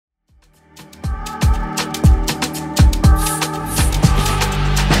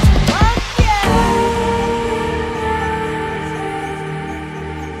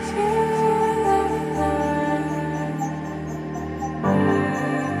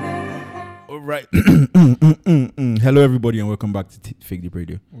Right. Hello, everybody, and welcome back to Fake Deep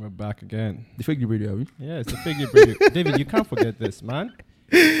Radio. We're back again. The Fake Deep Radio, are we? Yeah, it's the Fake Deep Radio. David, you can't forget this, man.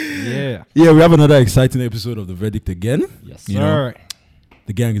 Yeah. Yeah, we have another exciting episode of The Verdict again. Yes, You know,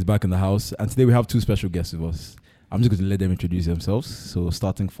 the gang is back in the house, and today we have two special guests with us. I'm just going to let them introduce themselves. So,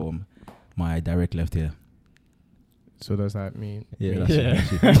 starting from my direct left here. So does that mean? Yeah.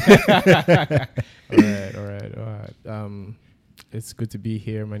 All right. It's good to be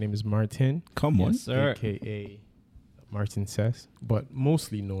here. My name is Martin. Come on. Yes, sir. AKA Martin Says, but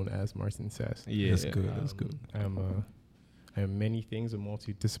mostly known as Martin Says. Yeah. That's good. That's good. I am many things, a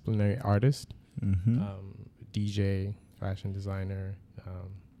multidisciplinary artist, Mm-hmm. DJ, fashion designer,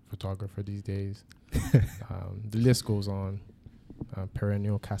 photographer these days. The list goes on.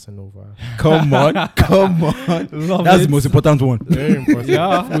 Perennial Casanova. Come on. Come on. That's the most important one. Very important.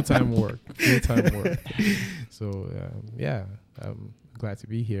 Yeah. Full-time work. So, I'm glad to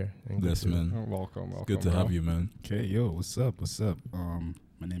be here. And Yes, man. Welcome. Good to have you, man. Okay, yo, what's up?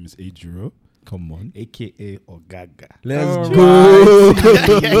 My name is Ejiro, Come on. aka Ogaga. Let's go.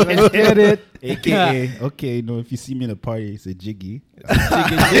 go. Get it. Aka, okay, you know, if you see me in a party, it's a jiggy.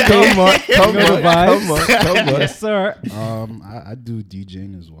 Come on. Yes, sir. I do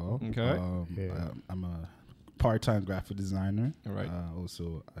DJing as well. Okay. I'm a part-time graphic designer. All right.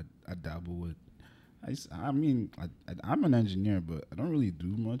 Also, I dabble with. I'm an engineer, but I don't really do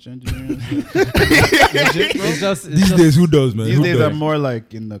much engineering. These days, who does, man? These Who days, does? I'm more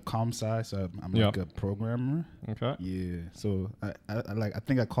like in the comm side, so I'm like a programmer. Okay. Yeah, so I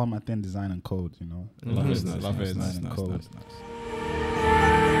think I call my thing design and code. You know, Love it. Nice, Love it. nice, Design and nice, code. nice, nice.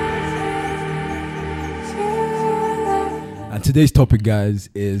 And today's topic, guys,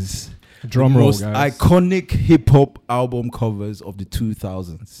 is Drum the roll, most guys. iconic hip hop album covers of the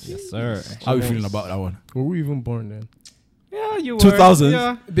 2000s. Yes, sir. How are you feeling about that one? Were we even born then? Yeah, you were. 2000s?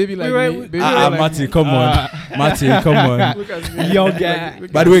 Yeah. Baby like We me. were- Baby Martin, come on. Martin, come on. Look at me. Young guy.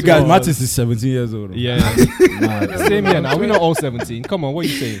 By the way, guys, Martin is 17 years old. Yeah. Same here now. We're not all 17. Come on, what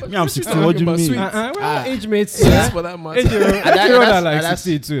you saying? Me, I'm 16. What do you But mean? sweet. We're all age mates. Yes, for that matter. Ejiro like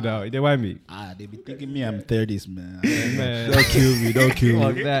 62 now. They want me. They be thinking me I'm 30s, man. Man. Don't kill me. Don't kill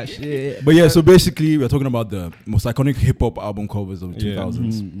Fuck me. that shit. But yeah, so basically, we're talking about the most iconic hip hop album covers of the Yeah.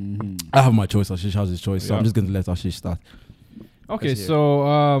 2000s. Mm-hmm. I have my choice. Ashish has his choice. So Yeah. I'm just going to let Ashish start. Okay, Let's hear so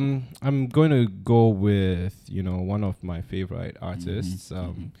I'm going to go with, one of my favorite artists.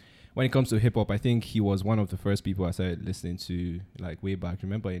 When it comes to hip hop, I think he was one of the first people I started listening to, like way back.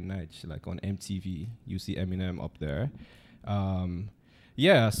 Remember in night, like on MTV, you see Eminem up there.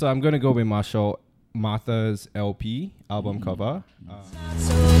 So I'm going to go with Marshall Mathers LP album cover.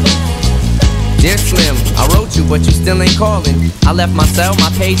 Dear Slim, I wrote you, but you still ain't calling. I left my cell, my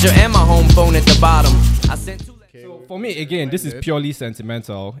pager, and my home phone at the bottom. I sent two. So for me, again, this is purely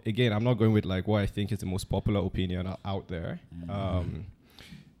sentimental. Again, I'm not going with like what I think is the most popular opinion out there.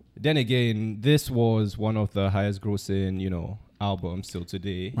 Then again, this was one of the highest grossing, albums till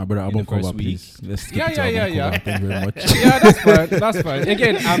today. My brother, in album the first cover, week. please. Let's skip it to album Yeah. cover. Thank you very much. Yeah, that's fine. That's fine.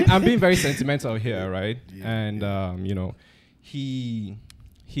 Again, I'm being very sentimental here, right? Yeah. And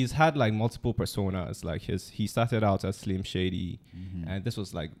he's had like multiple personas. Like he started out as Slim Shady, and this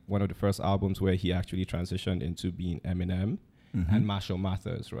was like one of the first albums where he actually transitioned into being Eminem and Marshall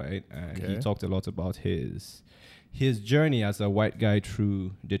Mathers, right? And he talked a lot about his journey as a white guy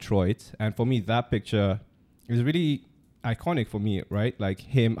through Detroit. And for me, that picture is really iconic for me, right? Like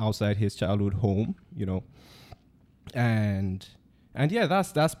him outside his childhood home, and yeah,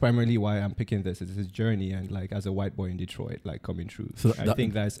 that's primarily why I'm picking this. It's his journey and like as a white boy in Detroit, like coming through. So I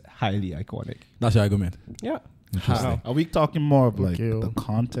think that's highly iconic. That's your argument. Yeah. Interesting. Are we talking more of like Okay. the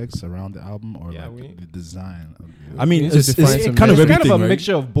context around the album or Yeah, like the design? Of the I mean, You need to it's define some kind of It's everything, kind of a right?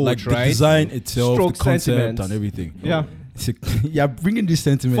 mixture of both, like the right? design itself, Stroke the concept, sentiment. and everything. Yeah. Yeah, bringing this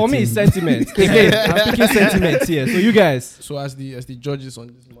sentiment. For me, in. it's sentiment. Again, I'm picking sentiment here. So you guys, So as the judges on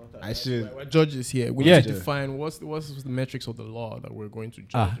this matter, I should. we're judges here. We Yeah. need to define what's the metrics of the law that we're going to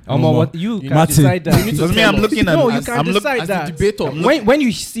judge. what you can Martin. decide that. You need to Because me, tell I'm us. looking at. No, you as- can't I'm look- decide as the that. debater. When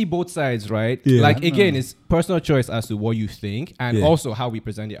you see both sides, right? Yeah. Like again, it's personal choice as to what you think, and Yeah. also how we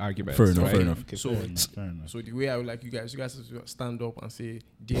present the arguments. Fair enough, right? fair enough. Okay, So- fair enough. So the way I would like you guys have to stand up and say,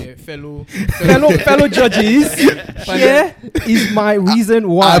 dear fellow fellow judges, here is my reason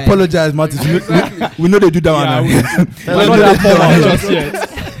why. I apologize, Martin. We know they do that Yeah, one. We're not that far just yet.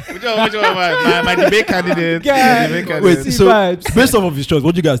 Which one, my debate candidate? Yeah. My debate candidate. Wait, See so vibes. based off of his choice,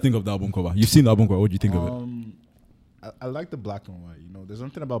 what do you guys think of the album cover? You've seen the album cover. What do you think of it? I like the black and white. There's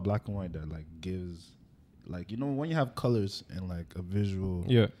something about black and white that like gives, like when you have colors and like a visual.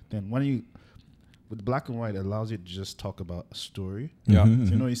 Yeah. Then when with black and white, it allows you to just talk about a story. Yeah. Mhm,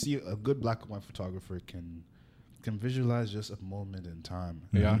 So, mhm. you see a good black and white photographer can visualize just a moment in time.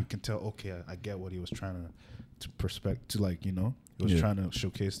 Yeah. You can tell, okay, I get what he was trying to like, he was Yeah. trying to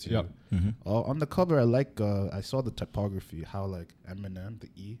showcase to Yeah. you. Mhm. On the cover, I saw the typography, how like Eminem, the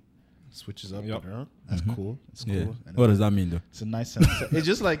E switches up Yep. and around. That's Mhm. cool. It's Yeah. cool. And What does that mean though? it's a nice sense. It's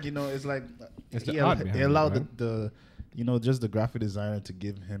just like, it's like It's the he art al- behind he it, allowed right? the just the graphic designer to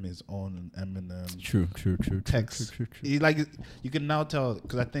give him his own Eminem True. text. He like you can now tell,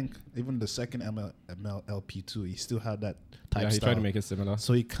 because I think even the second ML LP2, he still had that type Yeah, he style. tried to make it similar.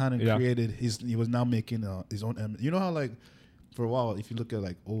 So he kind of Yeah. created he was now making his own you know how like for a while, if you look at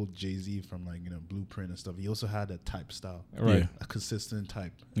like old Jay-Z from like Blueprint and stuff, he also had that type style, Right. Yeah. a consistent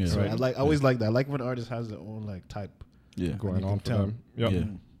type. Yeah. So Right. I always like that. I like when an artist has their own like type. Yeah. Going you on can for tell. them. Yep. Yeah.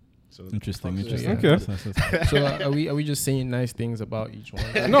 Mm. So Interesting. fuck Interesting. Okay. That's- So are we just saying nice things about each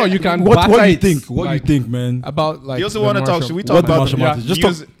one? No, you can. What do you bite think? What like, you think, man? About like you also the want to talk? Marshall- Should we What talk the about Marshall the Mathers? Just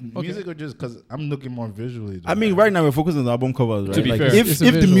talk- music or just because I'm looking more visually? though. I mean, right now we're focusing on the album covers, right? To be Like, fair. if It's a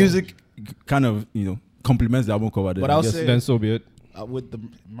the visual. music kind of complements the album cover, then But I I'll guess- say- Then so be it. with the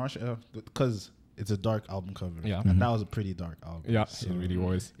Marshall, because it's a dark album cover. Yeah. And that was a pretty dark album. Yeah, So it really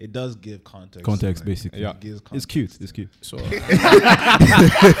was. It does give context. Context, like, basically. Yeah. it gives it's context. cute. It's cute. So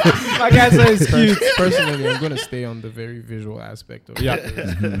My guy says it's cute. personally, I'm gonna stay on the very visual aspect of Yeah.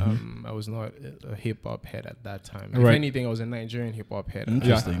 it. I was not a hip hop head at that time. If Right. anything, I was a Nigerian hip hop head.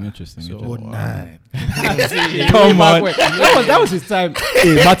 Interesting. Interesting. So, interesting. Oh, nine. Come on. That was his time.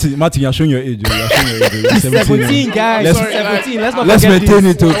 Hey, Martin, you're showing your age. You're showing your age. You're 17, guys. Let's- 17. Let's not Let's forget maintain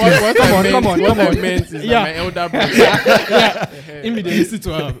this. it. Okay. Come on. What I meant is Yeah. that my elder brother. Immediately listen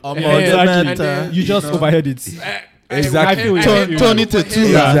to her. Exactly. You just overheard it. Exactly. Turn it to two.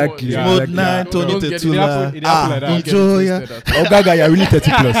 Yeah. Exactly. Yeah. Mode Exactly. 9, turn Don't it get to two. it. It happened like that. Enjoy ya. Oh, Gaga, you're really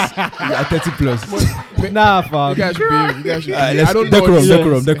 30 plus. You're 30 plus. Nah, fam. You guys should be. You guys should be. Let's I don't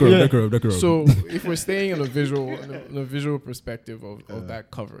know. decorum. So if we're staying in a visual perspective of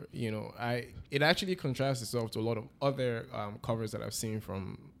that cover, it actually contrasts itself to a lot of other covers that I've seen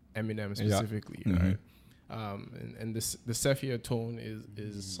from Eminem specifically, Mhm. right? And the sepia tone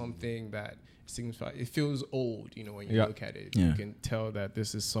is something that signifies, it feels old, when you look at it. Yeah. You can tell that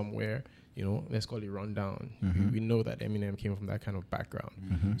this is somewhere, let's call it rundown. Mhm. We know that Eminem came from that kind of background.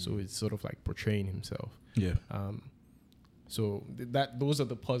 Mhm. So it's sort of like portraying himself. Yeah. So those are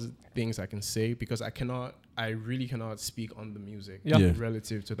the positive things I can say, because I really cannot speak on the music Yeah.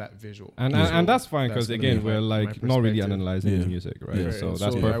 relative to that visual. And So and that's fine, because that's gonna again, be we're my like not really perspective. analyzing Yeah. the music, right? Yeah. So Right.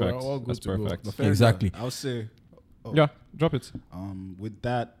 that's So, perfect. we're all good That's to go. perfect. Exactly. I'll say, Yeah, drop it. with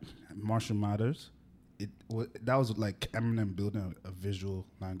that, Marshall Mathers, that was like Eminem building a visual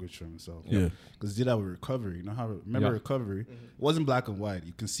language for himself. Yeah. Because he did that with Recovery. You know how, remember Yeah. Recovery? It wasn't black and white.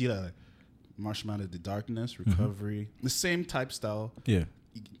 You can see that like, Marshall Mathers, The Darkness, Recovery, the same type style. Yeah.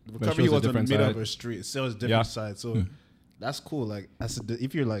 Recovery shows a was on the different middle side. of a street. It shows different Yeah. sides. So that's cool. Like,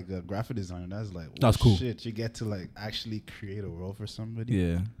 if you're like a graphic designer, that's like, That's cool. Shit, you get to like actually create a role for somebody.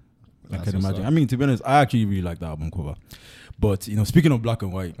 Yeah. I That's can what's imagine. up. I mean, to be honest, I actually really like the album cover. But, speaking of black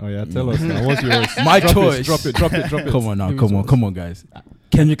and white. Oh yeah, tell us now. What's yours? My Drop choice. It, drop it. Come on now. Give me Come on, guys.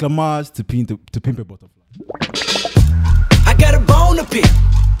 Kendrick Lamar's to Pimp a Butterfly. I got a bone to pick.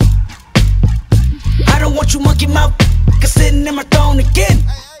 I don't want you monkey mouth sitting in my throne again.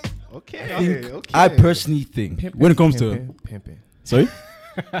 Okay. I personally think when it comes to pimping. sorry,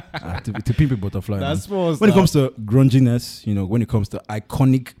 to Pimp a Butterfly. That's man. supposed When it comes to grunginess, when it comes to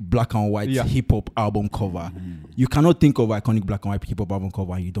iconic black and white Yeah. hip hop album cover, you cannot think of iconic black and white hip hop album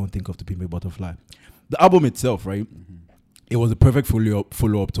cover and you don't think of the Pimp a Butterfly. The album itself, right? It was a perfect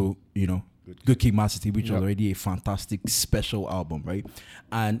follow up to Good Kid, Mad City, which was already a fantastic special album, right?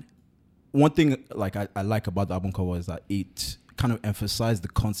 And one thing like I like about the album cover is that it kind of emphasized the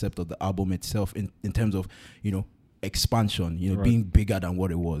concept of the album itself in terms of expansion, Right. being bigger than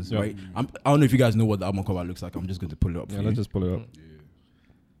what it was, Yeah. right? I don't know if you guys know what the album cover looks like. I'm just going to pull it up. Yeah, for let's you. just pull it up.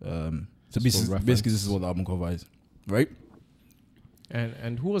 So just for basically, this reference. is what the album cover is, right?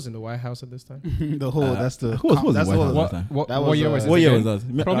 And who was in the White House at this time? the whole, that's the, who was that's the White the House whole, last time? What, That what was, year was it? What year again? was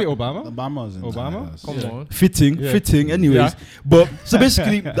that? Probably Obama. Obama was in Obama? House. Come on. Fitting. Anyways, Yeah. but so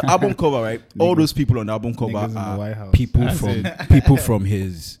basically, the album cover, right? All those people on the album cover Niggas in the White are House. people That's from it. people from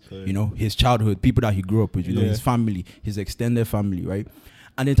his, his childhood, people that he grew up with, Yeah. his family, his extended family, right?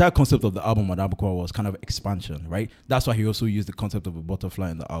 And the entire concept of the album on the album cover was kind of expansion, right? That's why he also used the concept of a butterfly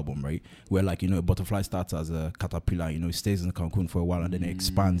in the album, right? Where like, a butterfly starts as a caterpillar, it stays in the cocoon for a while and then it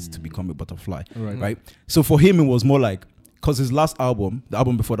expands to become a butterfly, Right. right? So for him, it was more like because his last album, the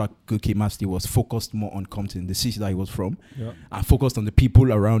album before that, Good Kid, Mad City, was focused more on Compton, the city that he was from, and focused on the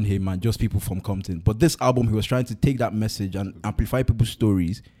people around him and just people from Compton. But this album, he was trying to take that message and amplify people's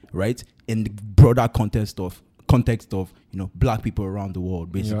stories, right, in the broader context of black people around the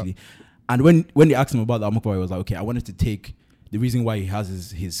world, basically. And when they asked him about the album cover, he was like, okay, I wanted to take the reason why he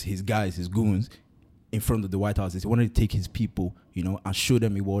has his guys, his goons, in front of the White House is he wanted to take his people, and show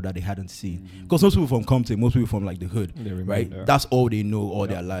them a world that they hadn't seen. Because most people from Compton, most people from like the hood, right? That's all they know all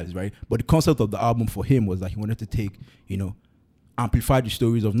their lives, right? But the concept of the album for him was that he wanted to take, amplify the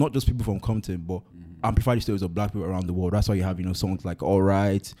stories of not just people from Compton, but amplify the stories of black people around the world. That's why you have, songs like All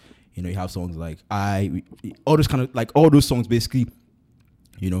Right, you have songs like all those songs basically,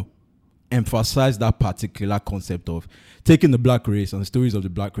 emphasize that particular concept of taking the black race and the stories of the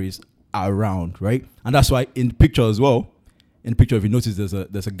black race around, right? And that's why in the picture as well, if you notice, there's a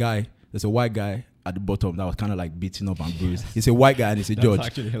white guy at the bottom that was kind of like beating up and bruised. He's a white guy and he's a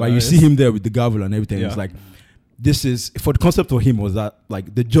judge. But you see him there with the gavel and everything. It's like, this is, for the concept of him was that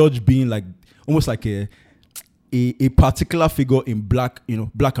like the judge being like almost like a particular figure in black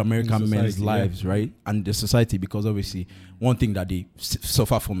American men's lives, right? And the society, because obviously one thing that they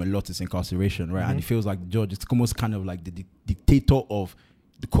suffer from a lot is incarceration, right? And it feels like the judge is almost kind of like the dictator of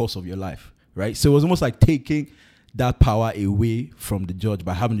the course of your life, right? So it was almost like taking that power away from the judge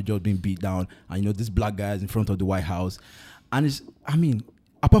by having the judge being beat down, and this black guy is in front of the White House, and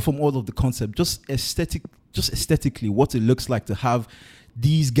apart from all of the concept, just aesthetically, what it looks like to have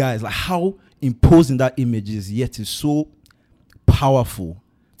these guys, like how imposing that image is, yet is so powerful.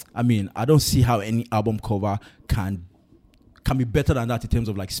 I don't see how any album cover can be better than that in terms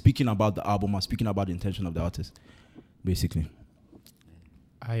of like speaking about the album or speaking about the intention of the artist, basically.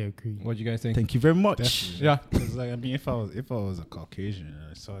 I agree. What do you guys think? Thank you very much. Definitely. Yeah. Because if I was a Caucasian and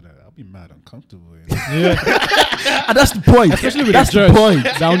I saw that, I'd be mad uncomfortable. Yeah. And that's the point. Especially with the point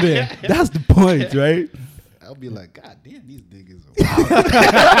down there. That's the point, right? I'll be like, God damn, these niggas are wild.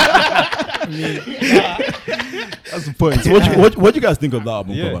 That's the point. So what do you guys think of that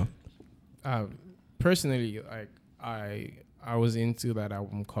album cover? Personally, like I was into that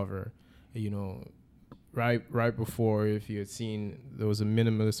album cover, right before, if you had seen, there was a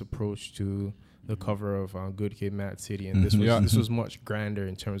minimalist approach to the cover of Good Kid, Mad City, and this was much grander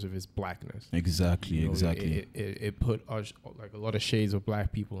in terms of its blackness. Exactly. It put like a lot of shades of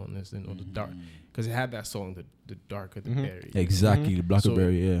black people on this, the dark, because it had that song, the darker the berry. Exactly, the blacker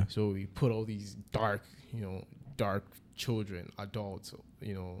berry. Yeah. So we put all these dark children, adults,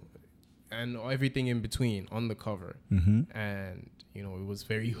 and everything in between on the cover, and it was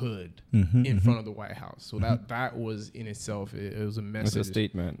very hood in front of the White House. So that was in itself, it was a message. It was a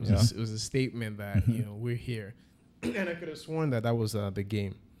statement. It was a statement that we're here, and I could have sworn that was the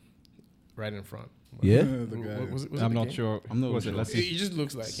game right in front. Yeah, was I'm not sure. It just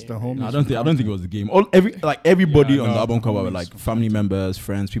looks like the homie. I don't think it was the game. Everybody on the album cover were like family members,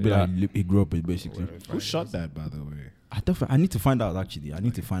 friends, people that he grew up with, basically. Who shot that, by the way? I need to find out, actually. I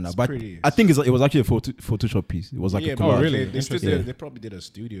need to find out. But pretty. I think it was actually a Photoshop piece. It was like a collage. Oh, really? They probably did a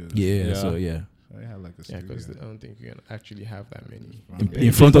studio. Yeah, so yeah. They had like a studio. because I don't think you can actually have that many.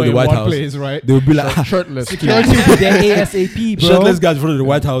 In front of the White House. Place, right? They would be like Shirtless. Security with their ASAP, bro. shirtless guys in front of the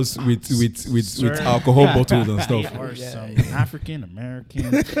White House with alcohol bottles and stuff. Or some African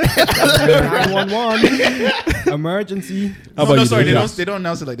American. 911. Emergency. How about you, sorry, Dave? they don't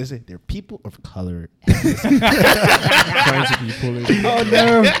announce it like they say. They're people of color. Trying to be pulling. Oh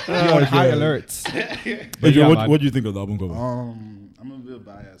no! You're on high alert. But what do you think of the album cover? I'm a bit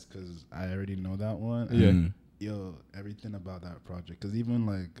biased because I already know that one. Yeah. Yo, everything about that project, because even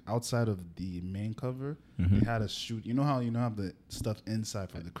like outside of the main cover, they had a shoot. You know how have the stuff inside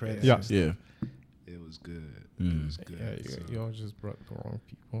for the credits. Yeah. and stuff? Yeah. It was good. It was good. Yeah, so. y'all just brought the wrong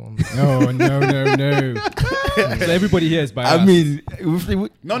people on. No. So everybody here is biased. I mean,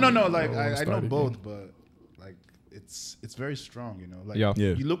 No. Like Oh, I know started both, but like it's very strong. Like Yeah.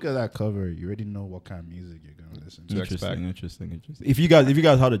 you look at that cover, you already know what kind of music you're gonna listen to. Interesting. If you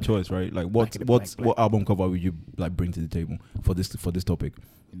guys had a choice, right? Like what album cover would you like bring to the table for this topic?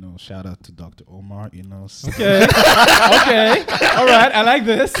 Shout out to Dr. Omar. Okay. All right. I like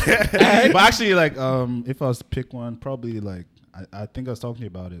this. But actually, like, if I was to pick one, probably like I think I was talking to you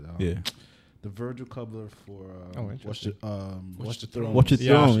about it. The Virgil cover for Watch the Throne. Watch the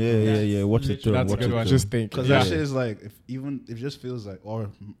Throne. Yeah. Watch the Throne. That's a good one. Just think. Because that shit is like, if it just feels like, or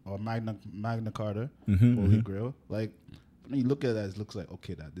Magna Carta, Holy Grail. Like, when you look at that, it looks like,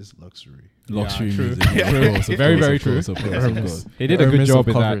 okay, this luxury. Luxury true. music. Yeah. True. Of Very, very course, true. Of course. He did a good job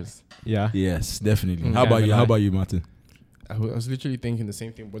with that. Yeah. Yes, definitely. Mm, How about you? Gemini. How about you, Martin? I was literally thinking the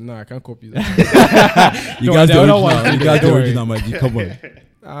same thing, but no, I can't copy that. You guys the original. You guys the original, my G. Come on.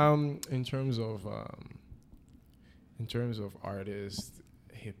 In terms of artists,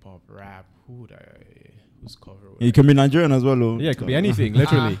 hip hop, rap, who's cover? It can be Nigerian as well. Yeah, it could be anything,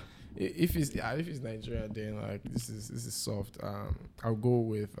 literally. If it's Nigerian, then like this is soft. I'll go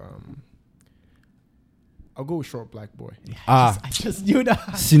with Short Black Boy. I just knew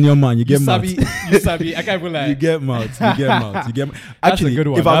that. Senior man, you get mouth. You sabi. I can't even lie. You get mouth. Actually, good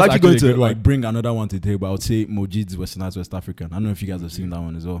one. if I was That's actually going actually a to good like one. bring another one to the table, I would say Mojid's Westernized West African. I don't know if you guys have seen that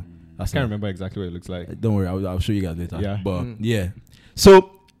one as well. I can't remember exactly what it looks like. Don't worry, I'll show you guys later. Yeah. But yeah.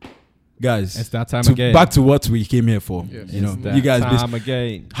 So, guys, It's that time again. back to what we came here for. Yes. You know, That you guys. time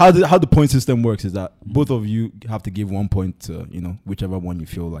again. How the point system works is that both of you have to give 1 point to whichever one you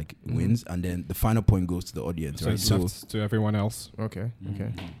feel like wins, and then the final point goes to the audience. So Right. it's So, left to everyone else. Okay.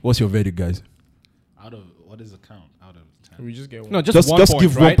 what's your verdict, guys? Out of what is the count? Out of 10. We just get one. No, just one point,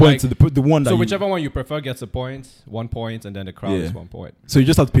 give right? 1 point Like, to the one that. so you, whichever one you prefer gets a point, 1 point, and then the crowd Yeah. is 1 point. So you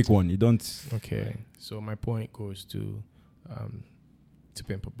just have to pick one. You don't. Okay. So my point goes to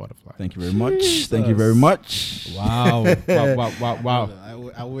Pimp a Butterfly. Thank you very much. Thank you very much. Wow. wow.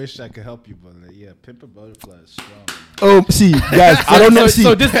 I wish I could help you, but yeah, Pimp a Butterfly is strong. Man. Oh, see, guys, I don't know. See,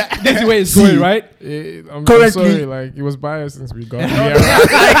 So this is where it's going, right? I'm Currently- sorry, like it was biased since we got here.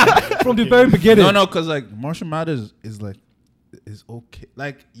 From the very beginning. No, because like Marshall Mathers is okay.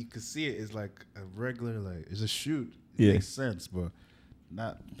 Like you can see it's like a regular, like it's a shoot. It Yeah. makes sense, but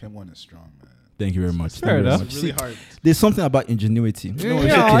not Pimp One is strong, man. thank you very much. Fair Thank you very enough. much. It's really See, hard. there's something about ingenuity.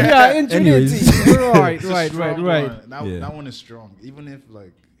 Yeah, Anyways. right. It's a strong Right. one. That, Yeah. that one is strong. Even if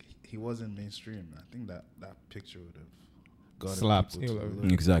like he wasn't mainstream, I think that picture would have got Slapped. people to Yeah,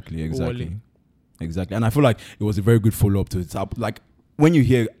 look. Exactly. Wally. And I feel like it was a very good follow up to it. Like when you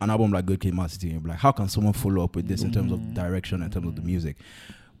hear an album like Good Kid, Mad City, you're like, how can someone follow up with this in terms of direction, in terms of the music?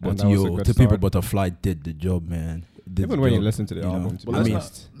 And But that was a yo, good To Pimp a start. Butterfly did the job, man. Did Even the when you job, listen to the you know. album, to But be I mean,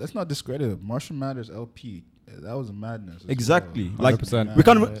 honest. let's not discredit it. Marshall Mathers LP. That was a madness. as exactly. well. Like 100%. we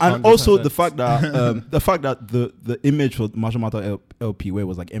can't, and also 100%. the fact that the image for Marshall Mathers LP, where it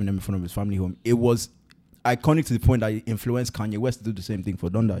was like Eminem in front of his family home, it was iconic to the point that it influenced Kanye West to do the same thing for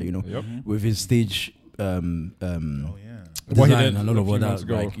Donda. You know, Yep. with his stage Oh yeah. What he design did and all a of few all months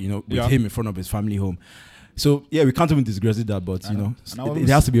that, ago. like, you know, with Yeah. him in front of his family home. So yeah, we can't even discredit that, but I you know. know, And I always-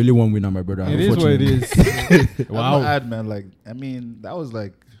 there has to be only one winner, my brother. It is what it unfortunately. is. Wow. Wow. Add man, like I mean, that was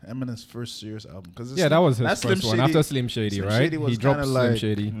like Eminem's first serious album. Cause Yeah, that was his that's first Slim one Shady- after Slim Shady, Slim right? Shady was He dropped kinda Slim like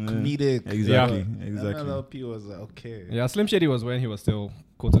Shady. comedic. Exactly, Yeah. exactly. MLLP was like okay. Yeah, Slim Shady was when he was still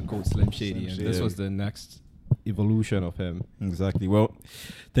quote unquote Slim Shady, and this Shady. was the next evolution of him. Exactly. Well,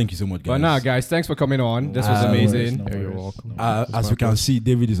 thank you so much, guys. But now, guys, thanks for coming on. This was No amazing. worries, no You're worries. welcome. As we can see,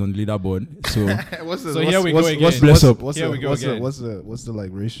 David is on the leaderboard. So What's So here we go again. Bless up. What's Here the we go what's the again. what's the like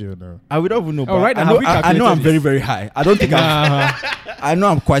ratio now? I would not even know. Oh, but right I now, know, we I know calculated I'm very, this. very high. I don't think I know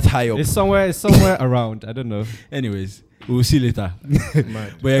I'm quite high up. It's somewhere around. I don't know. Anyways, we'll see later. Mad. But yeah,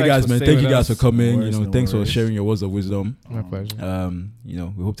 Thanks guys, for man, staying thank you with guys for us. coming. No worries, You know, no thanks for worries. sharing your words of wisdom. My pleasure. You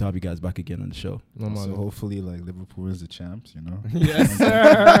know, we hope to have you guys back again on the show. No So man. hopefully, like Liverpool is the champs. You know. Yes,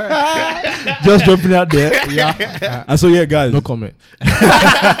 sir. Just jumping out there. Yeah. And so yeah, guys. No comment.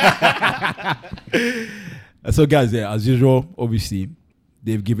 And so guys, yeah, as usual, obviously,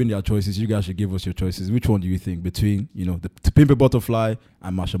 they've given their choices. You guys should give us your choices. Which one do you think between, you know, the To Pimp a Butterfly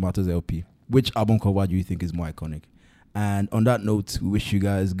and Marshall Mathers LP? Which album cover do you think is more iconic? And on that note, we wish you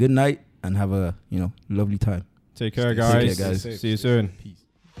guys good night and have a, you know, lovely time. Take care, Take care, guys. guys. See you soon. Peace.